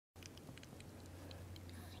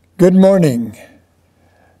Good morning.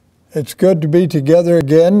 It's good to be together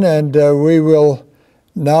again, and we will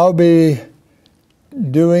now be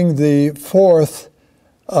doing the fourth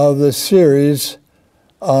of the series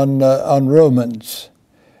on Romans.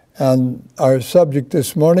 And our subject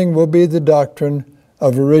this morning will be the doctrine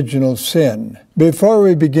of original sin. Before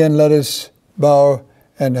we begin, let us bow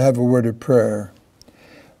and have a word of prayer.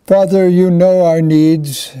 Father, you know our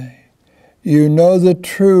needs. You know the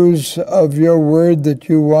truths of your word that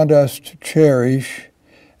you want us to cherish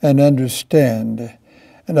and understand.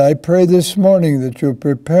 And I pray this morning that you'll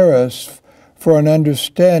prepare us for an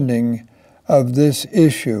understanding of this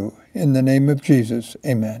issue. In the name of Jesus,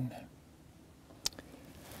 amen.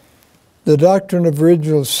 The doctrine of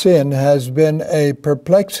original sin has been a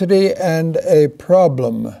perplexity and a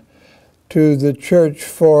problem to the church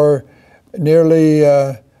for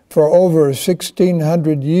over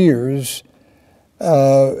 1,600 years.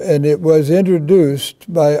 And it was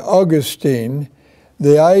introduced by Augustine,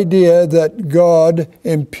 the idea that God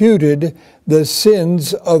imputed the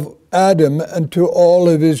sins of Adam unto all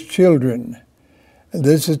of his children. And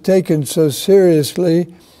this is taken so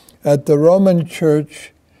seriously that the Roman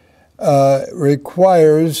Church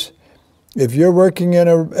requires, if you're working in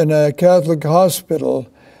a Catholic hospital,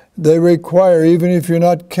 they require, even if you're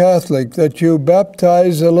not Catholic, that you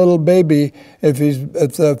baptize a little baby if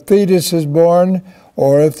the fetus is born,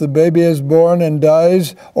 or if the baby is born and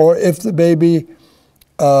dies, or if the baby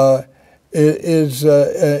is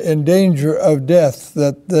in danger of death,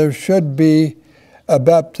 that there should be a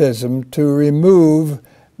baptism to remove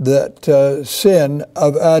that sin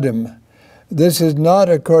of Adam. This is not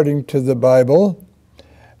according to the Bible,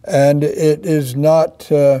 and it is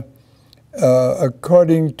not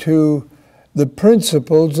according to the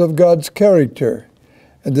principles of God's character.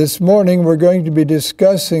 And this morning we're going to be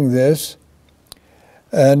discussing this.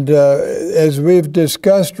 And as we've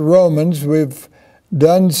discussed Romans, we've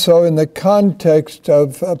done so in the context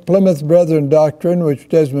of Plymouth Brethren doctrine, which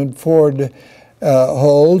Desmond Ford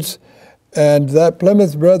holds. And that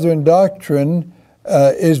Plymouth Brethren doctrine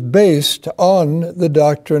is based on the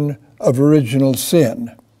doctrine of original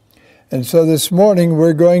sin. And so this morning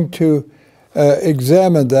we're going to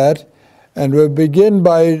examine that, and we'll begin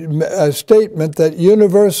by a statement that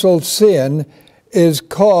universal sin is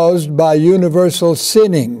caused by universal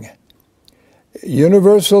sinning.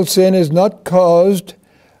 Universal sin is not caused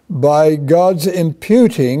by God's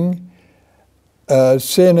imputing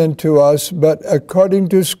sin into us, but according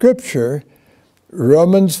to Scripture,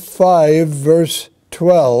 Romans 5, verse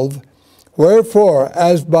 12, "Wherefore,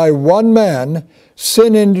 as by one man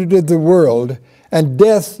sin entered the world, and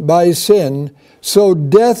death by sin, so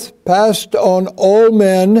death passed on all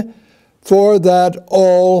men, for that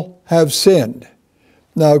all have sinned."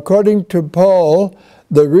 Now, according to Paul,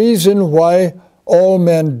 the reason why all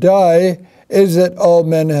men die is that all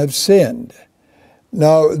men have sinned.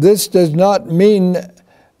 Now, this does not mean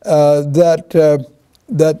that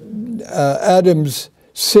Adam's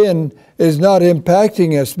sin is not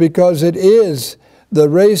impacting us, because it is. The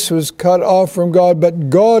race was cut off from God, but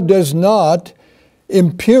God does not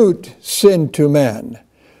impute sin to man.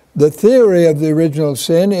 The theory of the original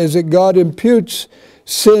sin is that God imputes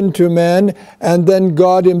sin to man, and then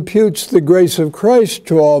God imputes the grace of Christ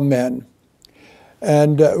to all men.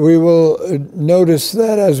 And we will notice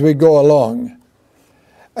that as we go along.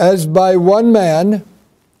 As by one man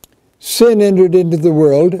sin entered into the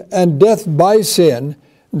world, and death by sin,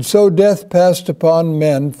 and so death passed upon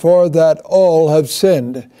men, for that all have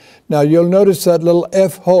sinned. Now you'll notice that little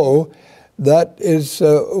F-ho, that is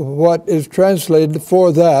what is translated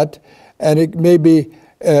for that, and it may be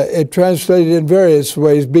translated in various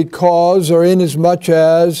ways, because or inasmuch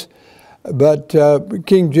as, but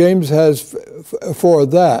King James has for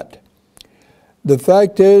that. The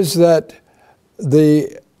fact is that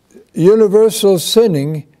the universal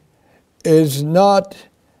sinning is not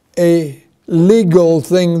a legal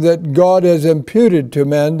thing that God has imputed to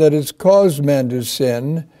man that has caused man to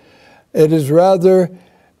sin. It is rather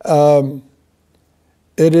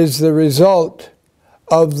it is the result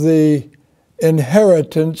of the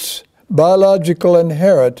inheritance, biological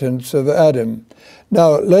inheritance of Adam.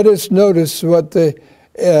 Now, let us notice what the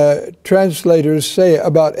translators say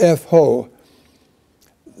about F-ho.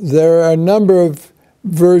 There are a number of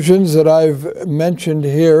versions that I've mentioned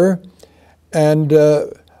here, and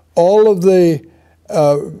all of the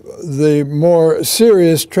more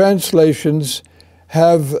serious translations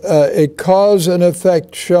have a cause and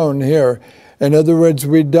effect shown here. In other words,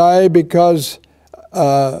 we die because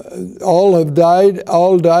all have died,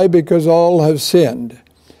 all die because all have sinned.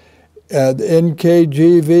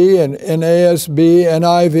 NKJV and NASB,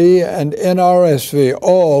 NIV, and NRSV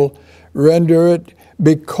all render it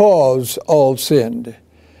because all sinned.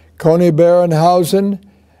 Coney Barrenhausen,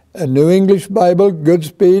 a New English Bible,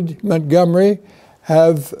 Goodspeed, Montgomery,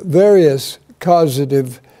 have various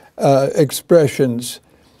causative expressions.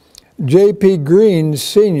 J.P. Green,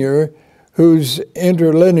 Sr., whose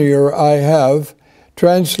interlinear I have,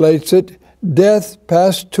 translates it, death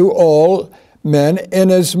passed to all men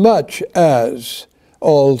inasmuch as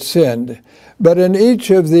all sinned. But in each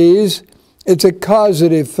of these, it's a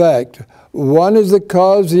causative fact. One is the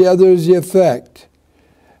cause, the other is the effect.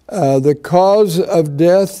 The cause of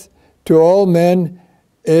death to all men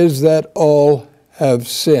is that all have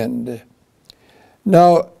sinned.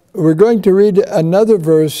 Now, we're going to read another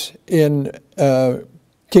verse in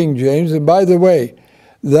King James. And by the way,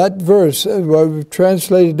 that verse, what we've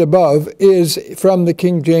translated above, is from the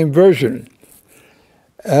King James Version.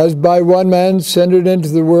 As by one man sin entered into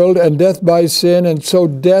the world, and death by sin, and so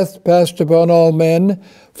death passed upon all men,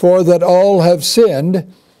 for that all have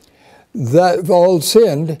sinned. That all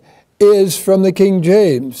sinned is from the King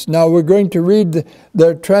James. Now we're going to read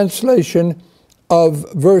their translation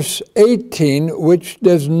of verse 18, which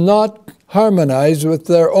does not harmonize with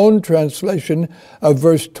their own translation of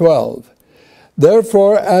verse 12.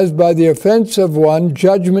 Therefore, as by the offense of one,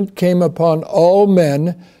 judgment came upon all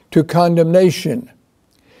men to condemnation,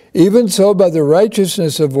 even so by the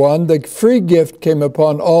righteousness of one, the free gift came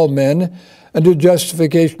upon all men unto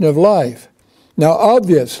justification of life. Now,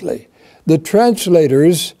 obviously, the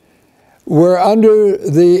translators were under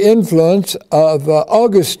the influence of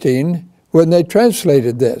Augustine when they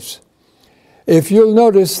translated this. If you'll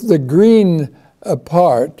notice the green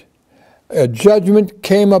part, judgment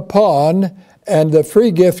came upon and the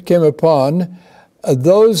free gift came upon,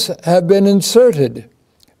 those have been inserted.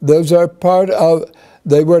 Those are part of,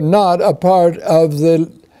 they were not a part of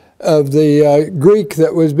the Greek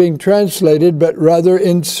that was being translated, but rather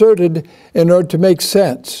inserted in order to make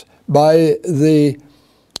sense by the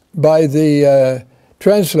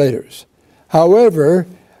translators. However,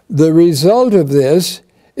 the result of this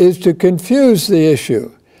is to confuse the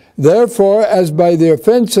issue. Therefore, as by the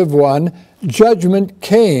offense of one, judgment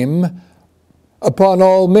came upon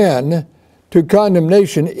all men to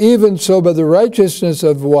condemnation, even so by the righteousness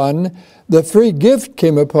of one, the free gift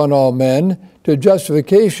came upon all men to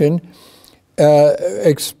justification,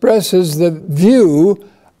 expresses the view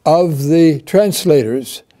of the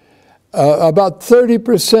translators. About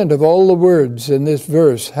 30% of all the words in this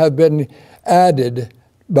verse have been added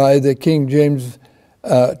by the King James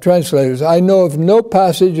translators. I know of no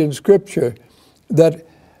passage in Scripture that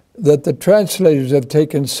the translators have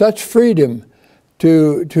taken such freedom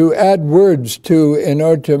to add words to in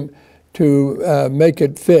order to make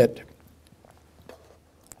it fit.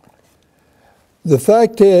 The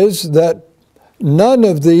fact is that none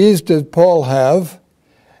of these does Paul have.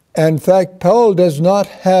 In fact, Paul does not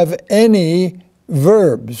have any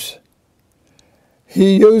verbs.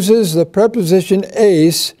 He uses the preposition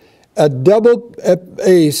eis, a double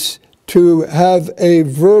eis, to have a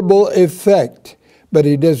verbal effect, but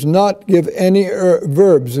he does not give any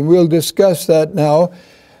verbs, and we'll discuss that now.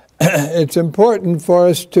 It's important for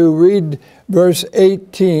us to read verse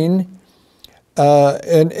 18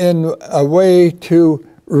 in a way to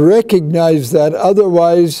recognize that.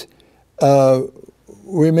 Otherwise,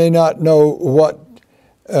 we may not know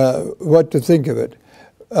what to think of it.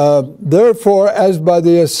 Therefore, as by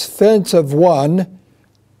the offense of one,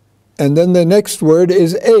 and then the next word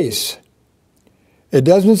is eis. It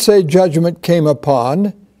doesn't say judgment came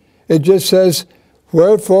upon. It just says,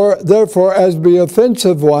 wherefore, therefore, as by the offense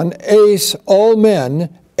of one, eis, all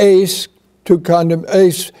men, eis, to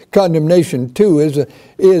condemnation, too,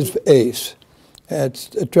 is eis.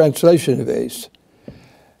 It's a translation of eis.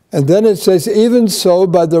 And then it says, even so,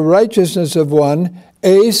 by the righteousness of one,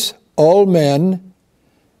 eis, all men,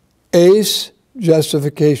 eis,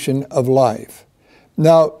 justification of life.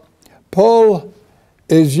 Now, Paul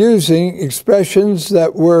is using expressions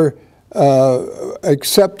that were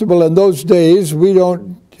acceptable in those days. We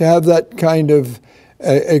don't have that kind of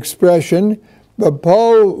expression, but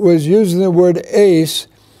Paul was using the word eis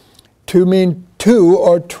to mean to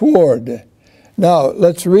or toward. Now,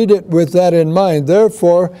 let's read it with that in mind.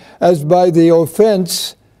 Therefore, as by the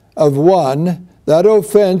offense of one, that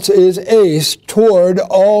offense is eis, toward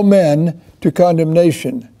all men to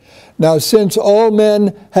condemnation. Now, since all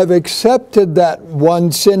men have accepted that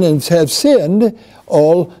one sin and have sinned,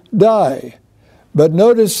 all die. But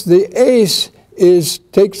notice the eis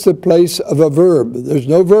takes the place of a verb. There's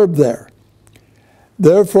no verb there.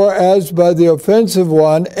 Therefore, as by the offense of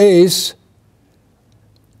one, eis,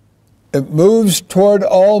 It moves toward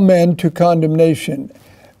all men to condemnation.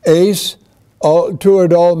 Ace,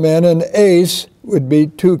 toward all men, and ace would be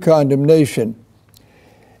to condemnation.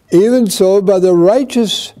 Even so, by the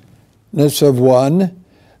righteousness of one,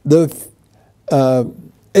 the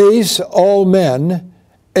ace, all men,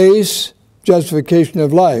 ace, justification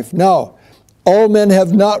of life. Now, all men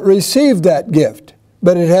have not received that gift,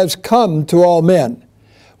 but it has come to all men.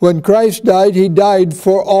 When Christ died, he died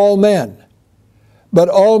for all men. But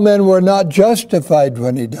all men were not justified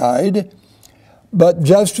when he died, but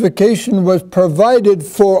justification was provided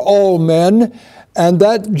for all men, and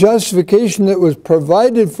that justification that was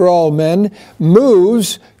provided for all men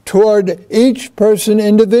moves toward each person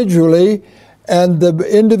individually, and the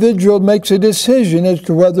individual makes a decision as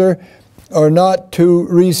to whether or not to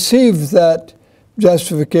receive that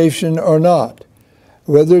justification or not,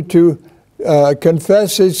 whether to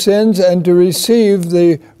confess his sins and to receive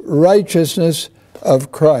the righteousness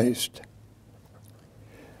of Christ.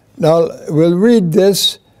 Now, we'll read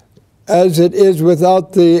this as it is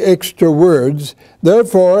without the extra words.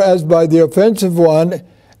 Therefore, as by the offense of one,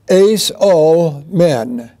 ace all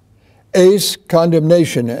men. Ace,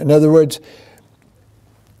 condemnation. In other words,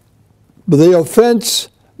 the offense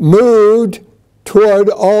moved toward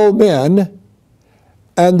all men,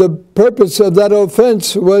 and the purpose of that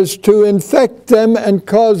offense was to infect them and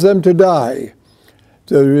cause them to die.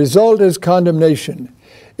 The result is condemnation.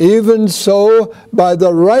 Even so, by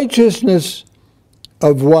the righteousness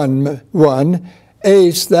of one,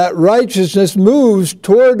 ace, that righteousness moves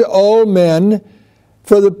toward all men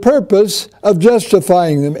for the purpose of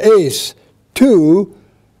justifying them. Ace, to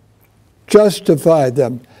justify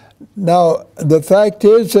them. Now, the fact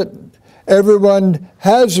is that everyone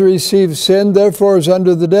has received sin, therefore is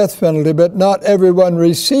under the death penalty, but not everyone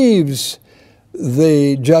receives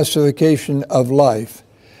the justification of life.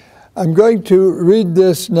 I'm going to read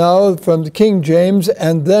this now from the King James,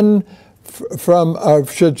 and then from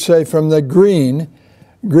the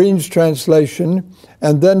Green's translation,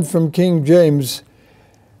 and then from King James.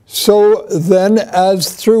 So then,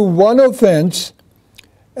 as through one offense,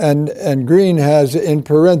 and Green has in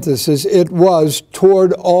parenthesis, it was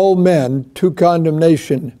toward all men to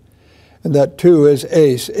condemnation, and that too is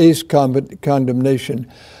ace condemnation.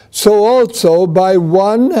 So also by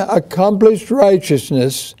one accomplished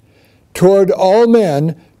righteousness toward all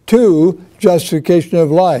men to justification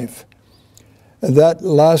of life. And that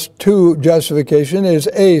last to justification is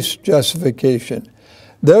ace justification.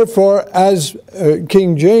 Therefore, as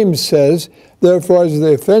King James says, therefore as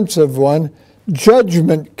the offense of one,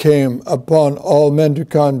 judgment came upon all men to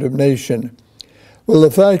condemnation. Well,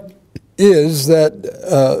 the fact is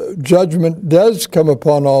that judgment does come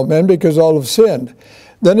upon all men because all have sinned.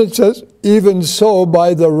 Then it says, even so,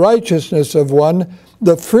 by the righteousness of one,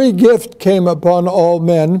 the free gift came upon all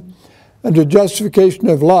men unto justification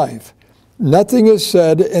of life. Nothing is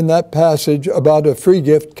said in that passage about a free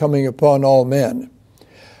gift coming upon all men.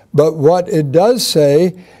 But what it does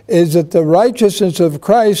say is that the righteousness of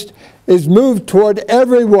Christ is moved toward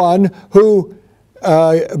everyone who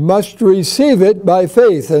must receive it by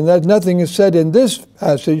faith. And that nothing is said in this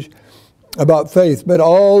passage about faith, but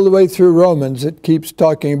all the way through Romans it keeps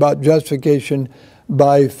talking about justification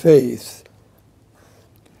by faith.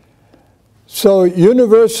 So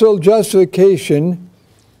universal justification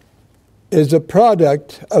is a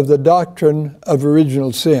product of the doctrine of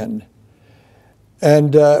original sin.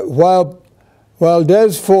 And while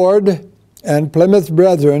Des Ford and Plymouth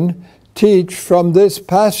Brethren teach from this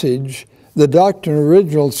passage the doctrine of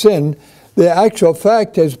original sin, the actual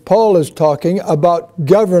fact is Paul is talking about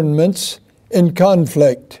governments in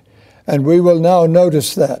conflict. And we will now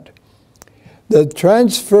notice that. The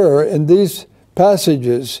transfer in these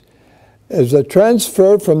passages is a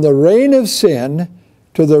transfer from the reign of sin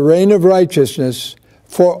to the reign of righteousness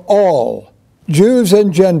for all, Jews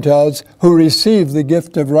and Gentiles, who receive the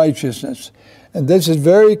gift of righteousness. And this is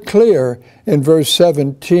very clear in verse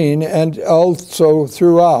 17 and also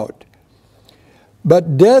throughout.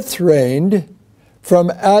 But death reigned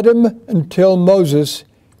from Adam until Moses,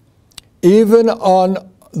 even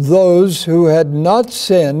on those who had not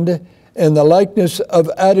sinned in the likeness of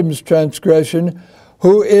Adam's transgression,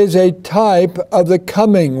 who is a type of the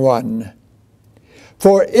coming one.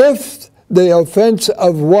 For if the offense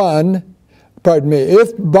of one,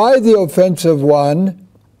 if by the offense of one,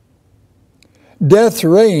 death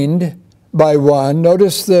reigned by one,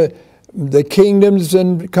 notice the kingdoms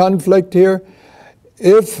in conflict here.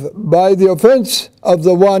 If by the offense of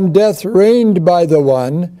the one death reigned by the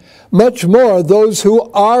one, much more those who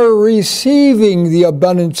are receiving the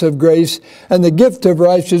abundance of grace and the gift of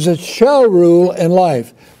righteousness shall rule in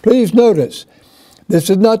life. Please notice This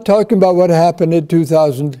is not talking about what happened in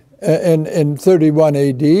 31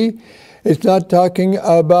 AD. It's not talking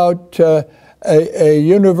about a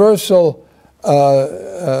universal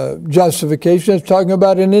justification. It's talking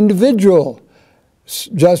about an individual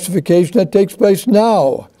justification that takes place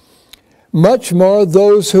now. Much more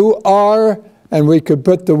those who are, and we could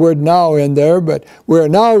put the word now in there, but we're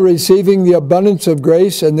now receiving the abundance of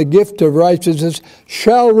grace and the gift of righteousness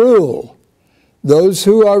shall rule. Those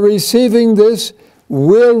who are receiving this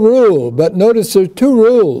will rule. But notice there are two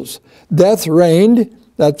rules. Death reigned,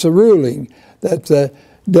 that's a ruling. That's a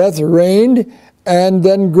death reigned, and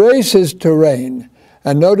then grace is to reign.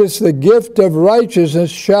 And notice the gift of righteousness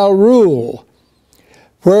shall rule.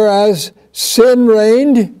 Whereas sin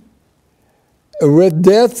reigned with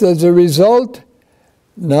death as a result,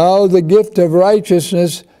 now the gift of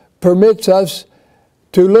righteousness permits us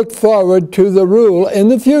to look forward to the rule in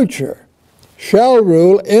the future. Shall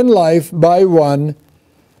rule in life by one,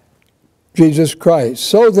 Jesus Christ.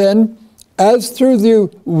 So then, as through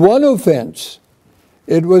the one offense,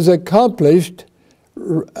 it was accomplished,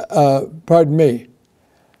 it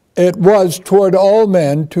was toward all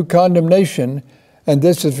men to condemnation, and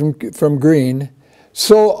this is from Green,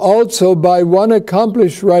 so also by one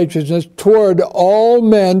accomplished righteousness toward all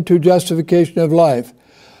men to justification of life.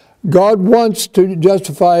 God wants to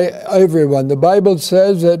justify everyone. The Bible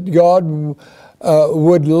says that God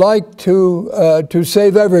would like to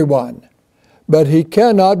save everyone, but he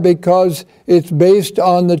cannot because it's based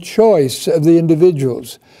on the choice of the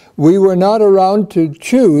individuals. We were not around to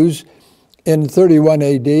choose in 31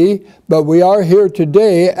 AD, but we are here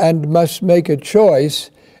today and must make a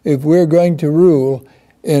choice if we're going to rule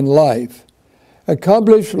in life.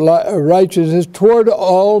 Accomplish righteousness toward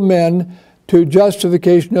all men to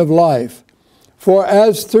justification of life. For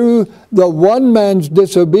as through the one man's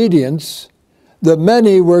disobedience the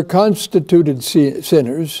many were constituted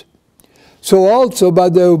sinners, so also by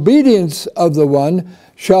the obedience of the one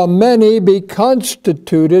shall many be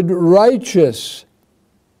constituted righteous.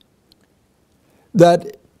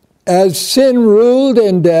 That as sin ruled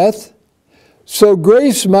in death, so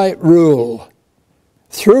grace might rule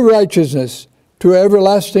through righteousness to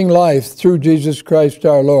everlasting life through Jesus Christ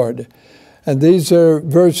our Lord. And these are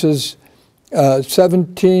verses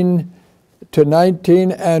 17 to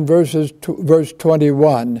 19 and verse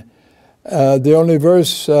 21. The only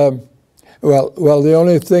verse, the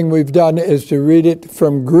only thing we've done is to read it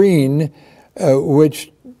from Green,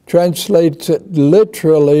 which translates it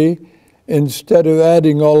literally instead of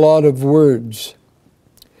adding a lot of words.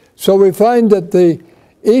 So we find that the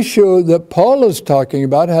issue that Paul is talking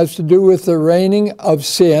about has to do with the reigning of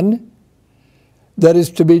sin that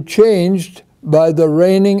is to be changed by the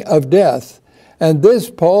reigning of death. And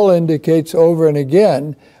this, Paul indicates over and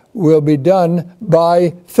again, will be done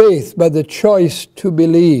by faith, by the choice to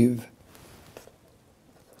believe.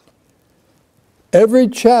 Every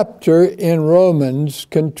chapter in Romans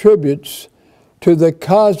contributes to the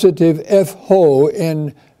causative F-ho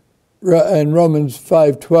in Romans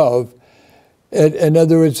 5:12. In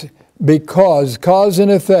other words, because, cause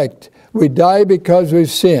and effect. We die because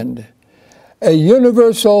we've sinned. A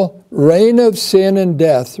universal reign of sin and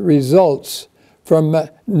death results from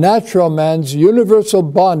natural man's universal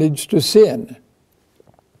bondage to sin.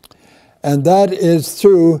 And that is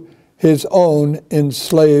through his own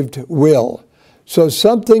enslaved will. So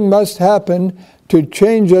something must happen to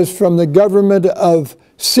change us from the government of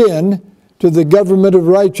sin to the government of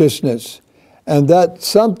righteousness. And that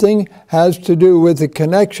something has to do with the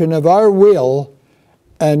connection of our will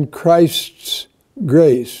and Christ's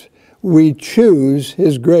grace. We choose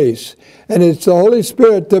his grace. And it's the Holy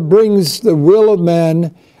Spirit that brings the will of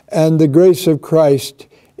man and the grace of Christ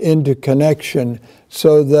into connection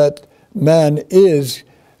so that man is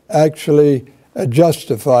actually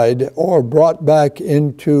justified or brought back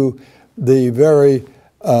into the very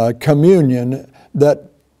communion that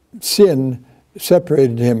sin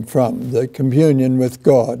separated him from, the communion with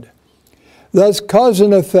God. Thus, cause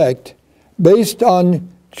and effect based on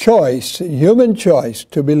choice, human choice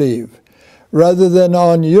to believe, rather than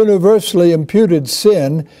on universally imputed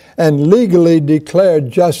sin and legally declared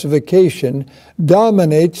justification,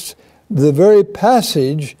 dominates the very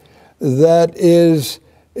passage that is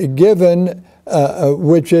given,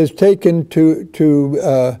 which is taken to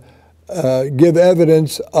give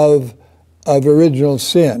evidence of original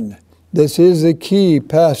sin. This is the key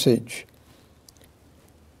passage.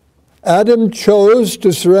 Adam chose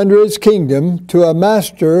to surrender his kingdom to a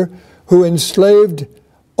master who enslaved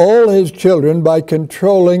all his children by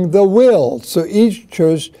controlling the will. So each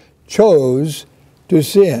chose to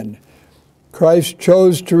sin. Christ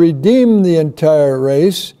chose to redeem the entire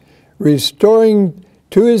race, restoring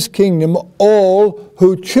to his kingdom all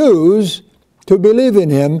who choose to believe in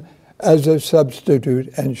him as a substitute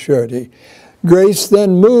and surety. Grace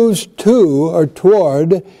then moves to or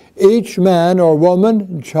toward each man or woman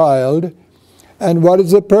and child. And what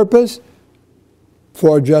is the purpose?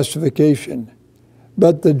 For justification.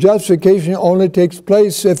 But the justification only takes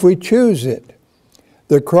place if we choose it.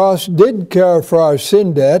 The cross did care for our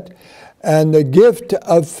sin debt, and the gift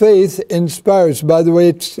of faith inspires. By the way,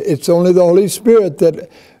 it's only the Holy Spirit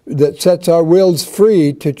that sets our wills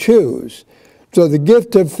free to choose. So the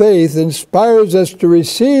gift of faith inspires us to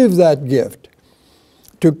receive that gift,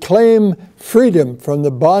 to claim freedom from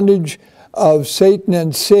the bondage of Satan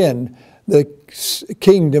and sin, the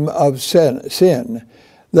kingdom of sin,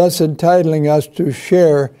 thus entitling us to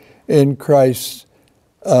share in Christ's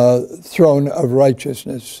throne of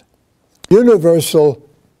righteousness. Universal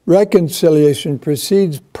reconciliation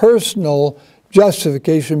precedes personal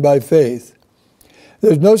justification by faith.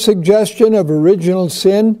 There's no suggestion of original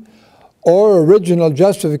sin or original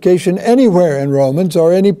justification anywhere in Romans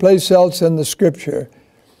or any place else in the Scripture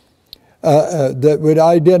that would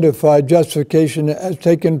identify justification as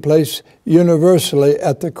taking place universally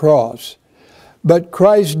at the cross. But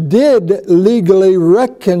Christ did legally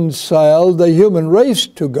reconcile the human race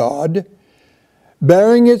to God,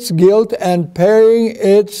 bearing its guilt and paying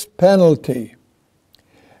its penalty.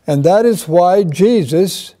 And that is why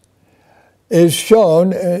Jesus is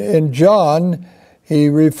shown in John. He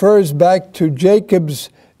refers back to Jacob's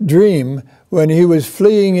dream when he was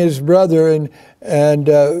fleeing his brother,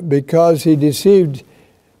 and because he deceived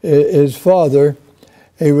his father,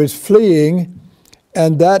 he was fleeing,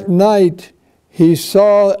 and that night he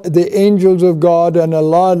saw the angels of God on a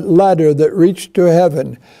ladder that reached to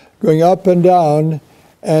heaven, going up and down,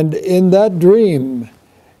 and in that dream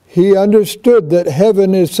he understood that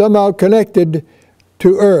heaven is somehow connected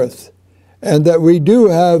to earth, and that we do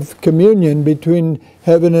have communion between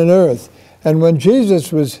heaven and earth. And when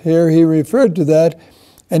Jesus was here, he referred to that,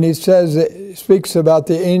 and he speaks about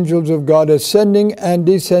the angels of God ascending and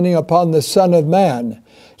descending upon the Son of Man.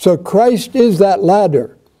 So Christ is that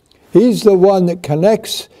ladder. He's the one that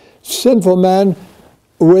connects sinful man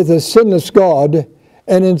with a sinless God,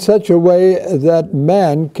 and in such a way that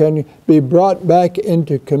man can be brought back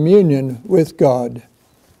into communion with God.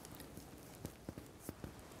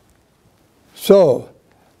 So,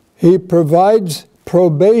 he provides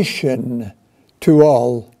probation to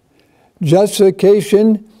all.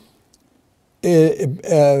 Justification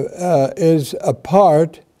is a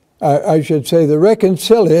part, I should say, the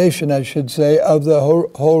reconciliation, I should say, of the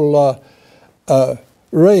whole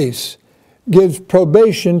race gives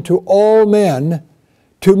probation to all men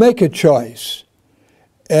to make a choice.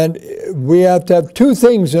 And we have to have two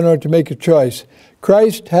things in order to make a choice.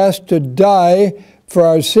 Christ has to die for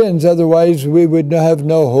our sins, otherwise we would have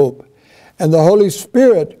no hope. And the Holy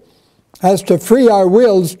Spirit has to free our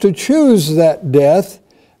wills to choose that death,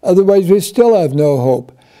 otherwise we still have no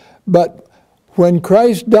hope. But when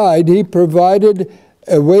Christ died, he provided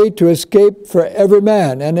a way to escape for every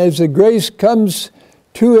man. And as the grace comes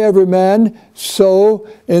to every man, so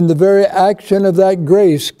in the very action of that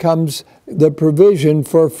grace comes the provision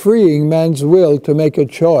for freeing man's will to make a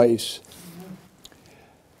choice.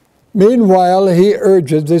 Meanwhile, he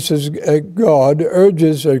urges, this is God,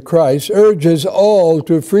 Christ urges all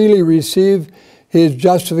to freely receive his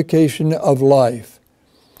justification of life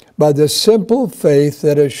by the simple faith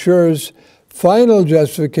that assures final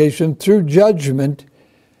justification through judgment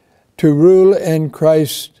to rule in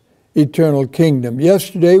Christ's eternal kingdom.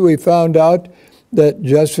 Yesterday we found out that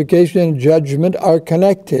justification and judgment are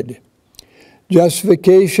connected.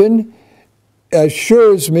 Justification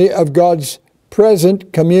assures me of God's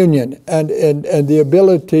present communion and the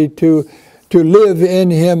ability to live in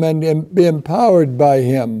him and be empowered by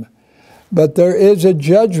him. But there is a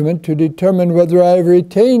judgment to determine whether I have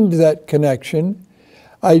retained that connection.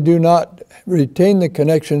 I do not retain the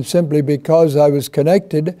connection simply because I was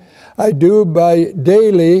connected. I do by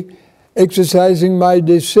daily exercising my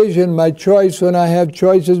decision, my choice, when I have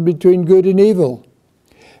choices between good and evil.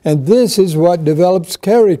 And this is what develops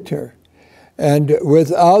character. And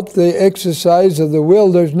without the exercise of the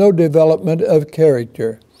will, there's no development of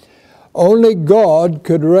character. Only God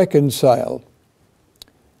could reconcile.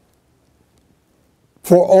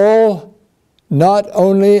 For all not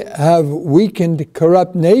only have weakened,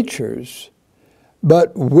 corrupt natures,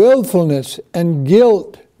 but willfulness and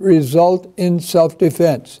guilt result in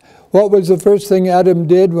self-defense. What was the first thing Adam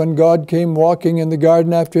did when God came walking in the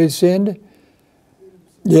garden after he sinned?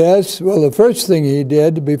 Yes, well, the first thing he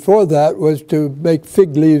did before that was to make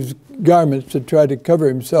fig leaves garments to try to cover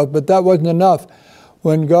himself, but that wasn't enough.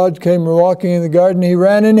 when God came walking in the garden, he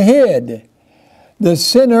ran and hid. The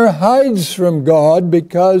sinner hides from God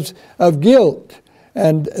because of guilt,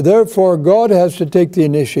 and therefore God has to take the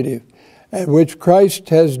initiative, which Christ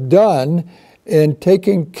has done in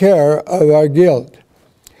taking care of our guilt.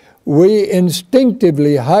 We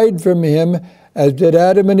instinctively hide from him, as did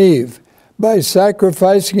Adam and Eve, by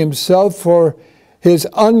sacrificing himself for his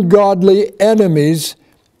ungodly enemies.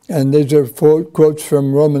 And these are quotes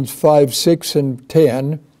from Romans 5, 6, and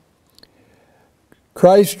 10.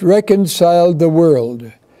 Christ reconciled the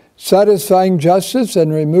world, satisfying justice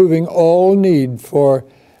and removing all need for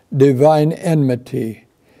divine enmity.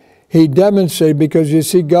 He demonstrated, because you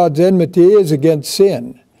see, God's enmity is against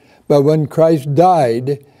sin. But when Christ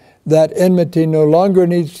died, that enmity no longer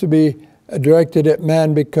needs to be directed at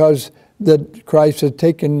man, because that Christ has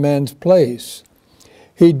taken man's place.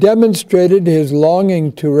 He demonstrated his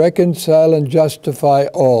longing to reconcile and justify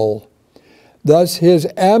all. Thus, his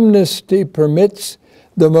amnesty permits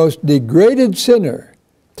the most degraded sinner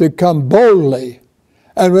to come boldly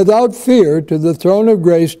and without fear to the throne of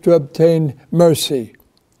grace to obtain mercy.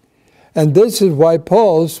 And this is why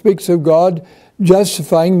Paul speaks of God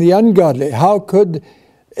justifying the ungodly. How could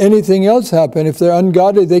anything else happen? If they're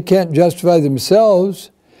ungodly, they can't justify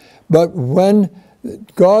themselves. But when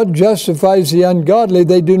God justifies the ungodly,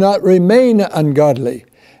 they do not remain ungodly.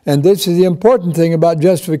 And this is the important thing about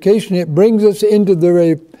justification. It brings us into the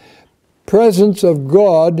very presence of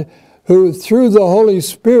God, who through the Holy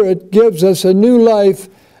Spirit gives us a new life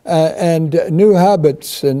and new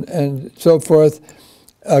habits and so forth,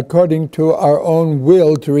 according to our own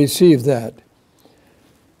will to receive that.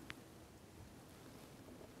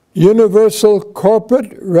 Universal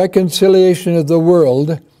corporate reconciliation of the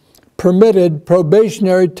world permitted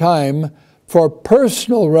probationary time for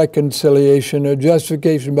personal reconciliation or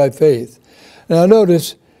justification by faith. Now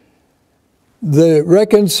notice, the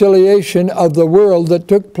reconciliation of the world that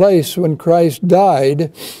took place when Christ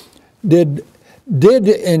died did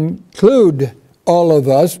include all of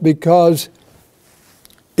us, because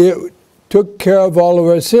it took care of all of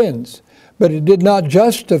our sins. But it did not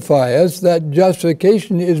justify us. That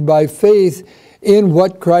justification is by faith in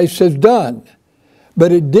what Christ has done.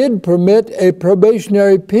 But it did permit a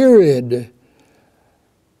probationary period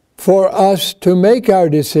for us to make our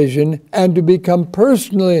decision and to become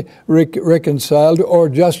personally reconciled or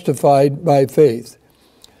justified by faith.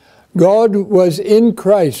 God was in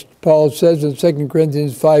Christ, Paul says in 2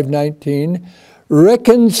 Corinthians 5:19,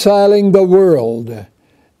 reconciling the world.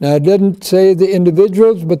 Now, it didn't say the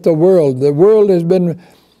individuals, but the world. The world has been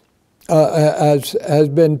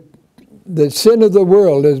the sin of the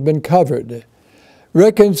world has been covered.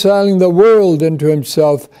 Reconciling the world unto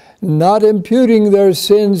himself, not imputing their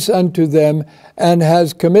sins unto them, and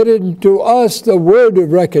has committed to us the word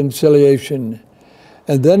of reconciliation.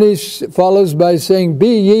 And then he follows by saying,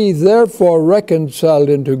 be ye therefore reconciled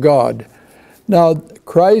unto God. Now,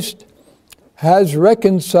 Christ has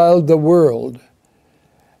reconciled the world.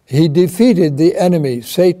 He defeated the enemy,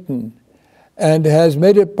 Satan, and has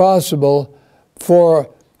made it possible for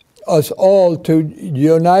us all to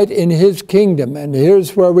unite in his kingdom. And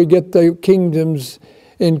here's where we get the kingdoms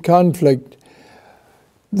in conflict.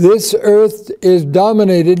 This earth is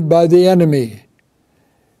dominated by the enemy.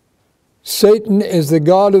 Satan is the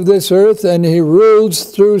god of this earth, and he rules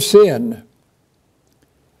through sin.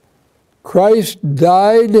 Christ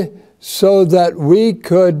died so that we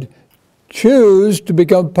could choose to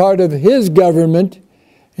become part of his government.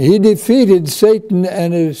 He defeated Satan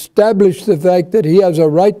and established the fact that he has a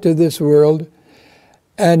right to this world.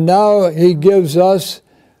 And now he gives us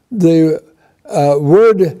the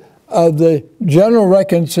word of the general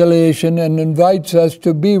reconciliation and invites us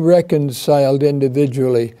to be reconciled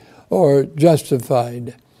individually or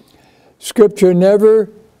justified. Scripture never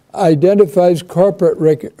identifies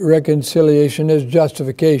corporate reconciliation as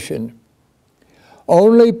justification.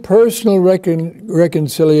 Only personal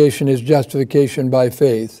reconciliation is justification by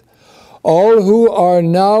faith. All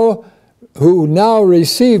who now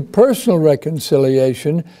receive personal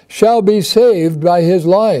reconciliation shall be saved by his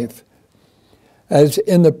life. As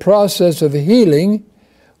in the process of healing,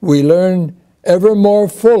 we learn ever more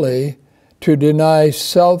fully to deny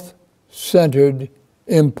self-centered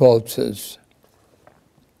impulses.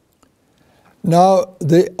 Now,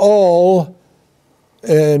 the all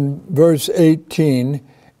in verse 18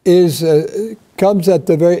 comes at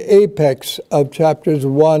the very apex of chapters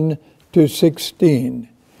 1 to 16.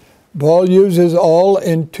 Paul uses all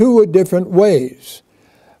in two different ways.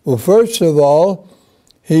 Well, first of all,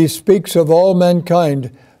 he speaks of all mankind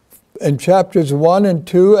in chapters 1 and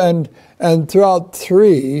 2 and throughout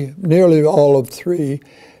 3, nearly all of 3.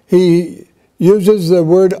 He uses the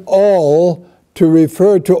word all to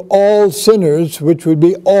refer to all sinners, which would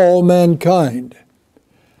be all mankind.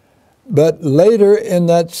 But later in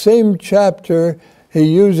that same chapter, he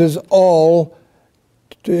uses all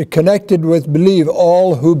connected with believe,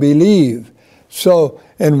 all who believe. So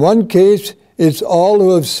in one case, it's all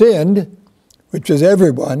who have sinned, which is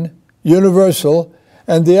everyone, universal,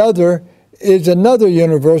 and the other is another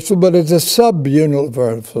universal, but it's a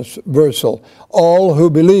sub-universal, all who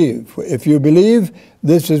believe. If you believe,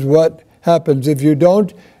 this is what happens. If you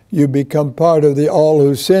don't, you become part of the all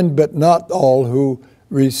who sinned, but not all who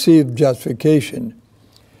received justification.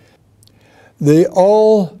 The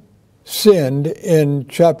all sinned in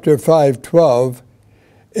chapter 5:12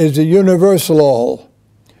 is a universal all,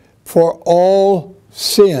 for all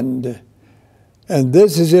sinned. And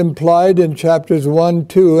this is implied in chapters 1,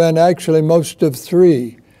 2, and actually most of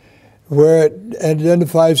 3, where it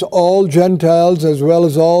identifies all Gentiles as well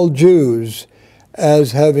as all Jews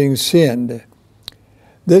as having sinned.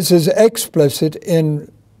 This is explicit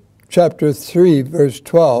in chapter 3, verse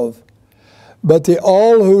 12. But the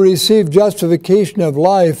all who receive justification of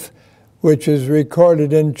life, which is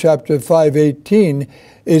recorded in chapter 5:18,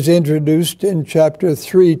 is introduced in chapter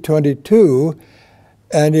 3:22,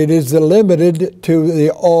 and it is limited to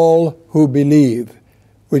the all who believe,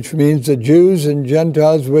 which means the Jews and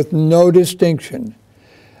Gentiles with no distinction.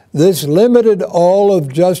 This limited all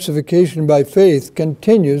of justification by faith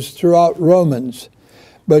continues throughout Romans,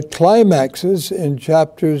 but climaxes in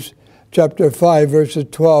chapter 5, verses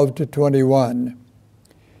 12 to 21,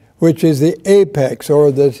 which is the apex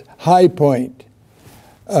or the high point,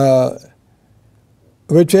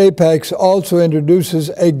 which apex also introduces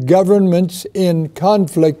a governments in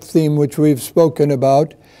conflict theme, which we've spoken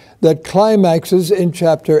about, that climaxes in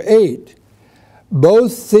chapter 8.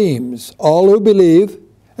 Both themes, all who believe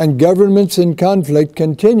and governments in conflict,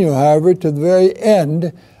 continue, however, to the very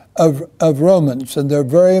end of Romans, and they're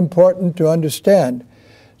very important to understand.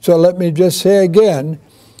 So let me just say again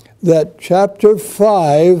that chapter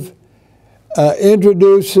 5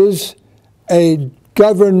 introduces a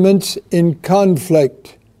governments in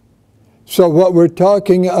conflict. So what we're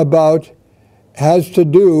talking about has to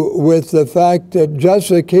do with the fact that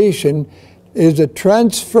justification is a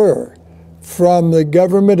transfer from the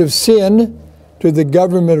government of sin to the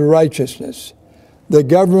government of righteousness, the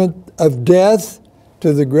government of death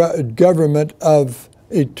to the government of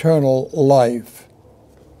eternal life.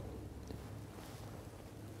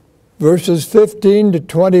 Verses 15 to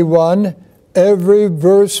 21, every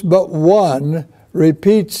verse but one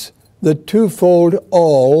repeats the twofold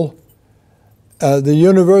all, the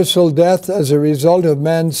universal death as a result of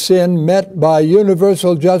man's sin met by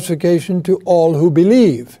universal justification to all who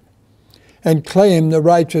believe and claim the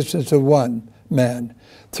righteousness of one man.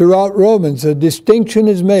 Throughout Romans, a distinction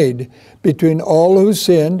is made between all who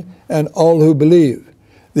sinned and all who believe.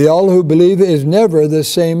 The all who believe is never the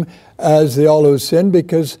same as the all who sinned,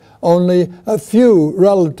 because only a few,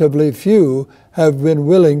 relatively few, have been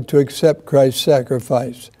willing to accept Christ's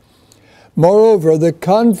sacrifice. Moreover, the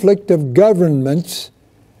conflict of governments,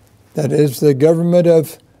 that is, the government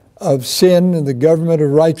of sin and the government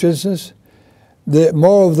of righteousness,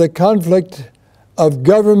 more of the conflict of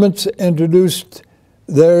governments introduced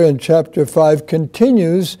there in chapter 5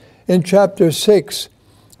 continues in chapter 6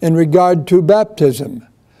 in regard to baptism.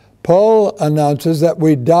 Paul announces that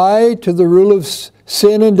we die to the rule of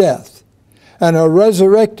sin and death and are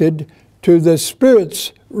resurrected to the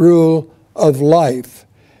Spirit's rule of life.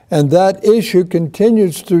 And that issue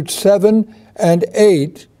continues through 7 and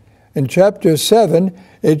 8. In chapter 7,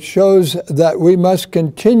 it shows that we must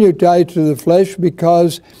continue to die to the flesh,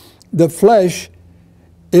 because the flesh,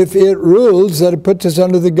 if it rules, that it puts us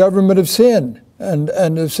under the government of sin and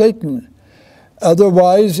of Satan.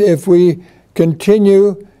 Otherwise, if we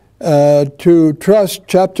continue to trust,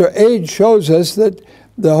 chapter 8 shows us that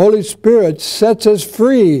the Holy Spirit sets us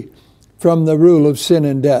free from the rule of sin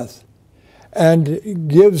and death and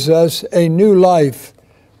gives us a new life.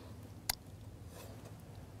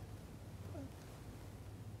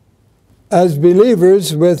 As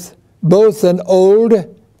believers with both an old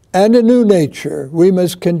and a new nature, we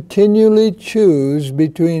must continually choose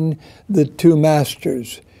between the two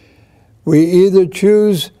masters. We either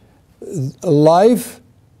choose life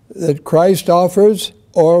that Christ offers,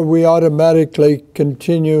 or we automatically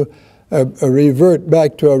continue, revert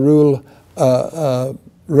back to a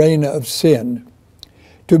reign of sin.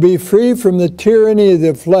 To be free from the tyranny of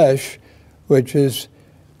the flesh, which is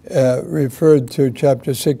referred to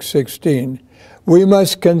chapter 6:16, we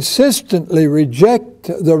must consistently reject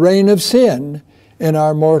the reign of sin in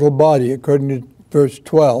our mortal body, according to verse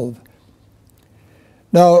 12.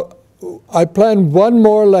 Now, I plan one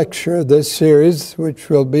more lecture this series, which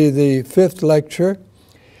will be the 5th lecture,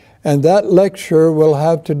 and that lecture will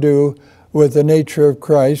have to do with the nature of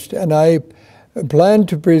Christ. And I plan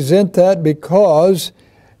to present that because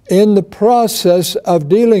in the process of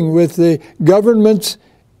dealing with the governments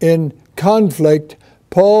in conflict,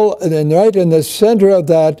 Paul, and right in the center of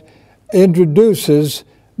that, introduces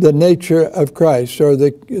the nature of Christ, or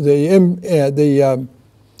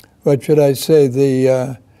what should I say,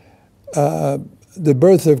 the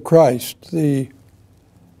birth of Christ. The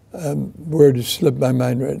word has slipped my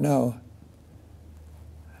mind right now.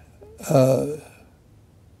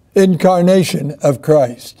 Incarnation of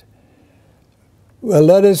Christ. Well,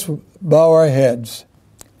 let us bow our heads.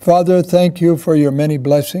 Father, thank you for your many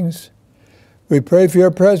blessings. We pray for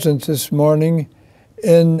your presence this morning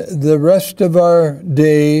in the rest of our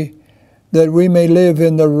day, that we may live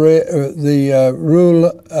in the rule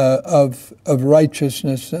of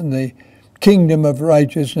righteousness and the kingdom of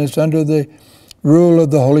righteousness under the rule of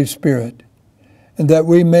the Holy Spirit, and that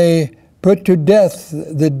we may put to death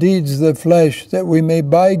the deeds of the flesh, that we may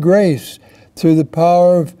by grace, through the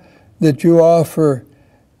power that you offer,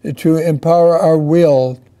 to empower our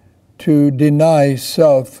will to deny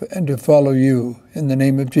self and to follow you. In the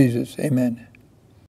name of Jesus, amen.